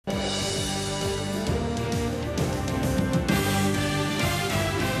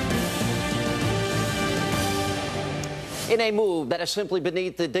In a move that is simply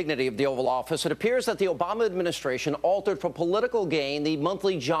beneath the dignity of the Oval Office, it appears that the Obama administration altered for political gain the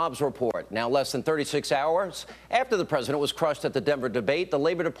monthly jobs report. Now, less than 36 hours after the president was crushed at the Denver debate, the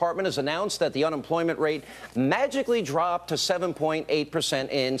Labor Department has announced that the unemployment rate magically dropped to 7.8%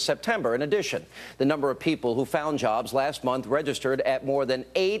 in September. In addition, the number of people who found jobs last month registered at more than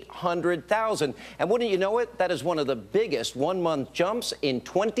 800,000. And wouldn't you know it, that is one of the biggest one-month jumps in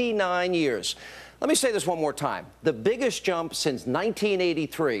 29 years. Let me say this one more time. The biggest jump since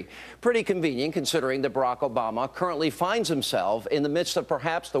 1983. Pretty convenient considering that Barack Obama currently finds himself in the midst of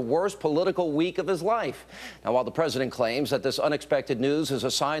perhaps the worst political week of his life. Now, while the president claims that this unexpected news is a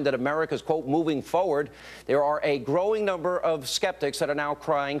sign that America is, quote, moving forward, there are a growing number of skeptics that are now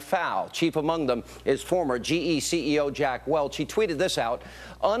crying foul. Chief among them is former GE CEO Jack Welch. He tweeted this out: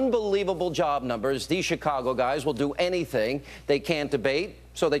 "Unbelievable job numbers. These Chicago guys will do anything they can't debate."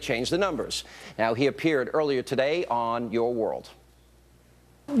 So they changed the numbers. Now, he appeared earlier today on Your World.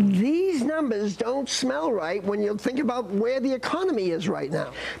 These numbers don't smell right when you think about where the economy is right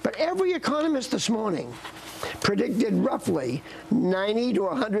now. But every economist this morning predicted roughly 90 to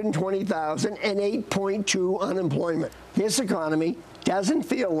 120,000 and 8.2 unemployment. This economy doesn't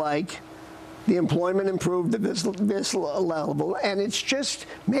feel like the employment improved to this level, and it's just,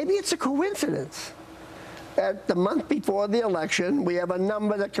 maybe it's a coincidence. At the month before the election, we have a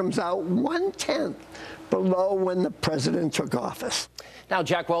number that comes out 1/10 below when the president took office. Now,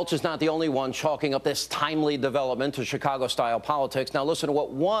 Jack Welch is not the only one chalking up this timely development to Chicago-style politics. Now, listen to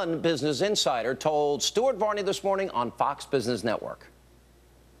what one business insider told Stuart Varney this morning on Fox Business Network.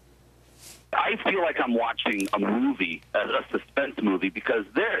 I feel like I'm watching a movie, a suspense movie, because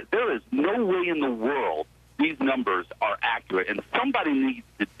there is no way in the world these numbers are accurate, and somebody needs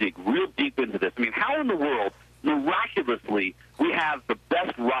to dig real deep into this. I mean, how in the world, miraculously, we have the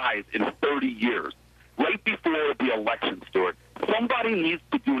best rise in 30 years, right before the election, Stuart? Somebody needs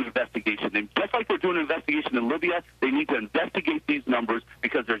to do an investigation. And just like they're doing an investigation in Libya, they need to investigate these numbers,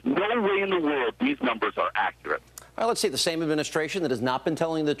 because there's no way in the world these numbers are accurate. Well, let's see, the same administration that has not been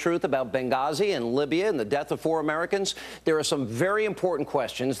telling the truth about Benghazi and Libya and the death of 4 Americans. There are some very important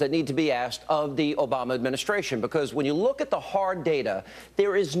questions that need to be asked of the Obama administration, because when you look at the hard data,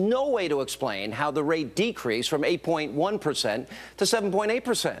 there is no way to explain how the rate decreased from 8.1% to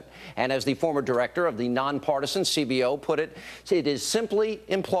 7.8%. And as the former director of the nonpartisan CBO put it, it is simply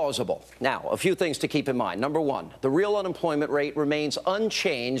implausible. Now, a few things to keep in mind. Number one, the real unemployment rate remains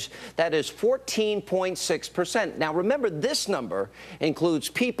unchanged. That is 14.6%. Now, remember, this number includes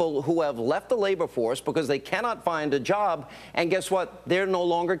people who have left the labor force because they cannot find a job, and guess what? They're no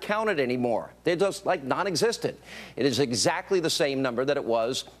longer counted anymore. They're just like non-existent. It is exactly the same number that it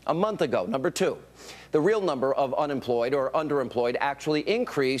was a month ago. Number two, the real number of unemployed or underemployed actually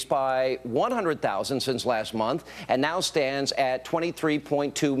increased by 100,000 since last month and now stands at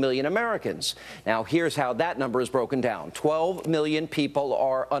 23.2 million Americans. Now, here's how that number is broken down. 12 million people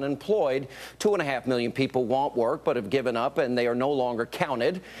are unemployed. 2.5 million people want work but have given up, and they are no longer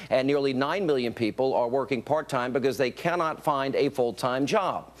counted. And nearly 9 million people are working part-time because they cannot find a full-time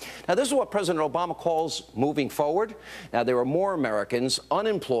job. Now, this is what President Obama calls moving forward. Now, there are more Americans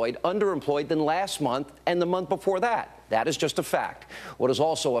unemployed, underemployed than last month and the month before that. That is just a fact. What is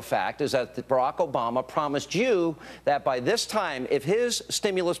also a fact is that Barack Obama promised you that by this time, if his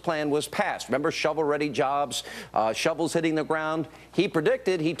stimulus plan was passed, remember shovel-ready jobs, shovels hitting the ground, he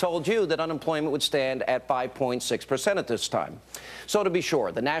told you that unemployment would stand at 5.6% at this time. So to be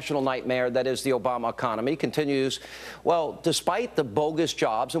sure, the national nightmare that is the Obama economy continues, well, despite the bogus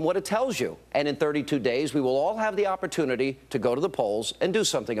jobs and what it tells you. And in 32 days, we will all have the opportunity to go to the polls and do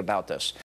something about this.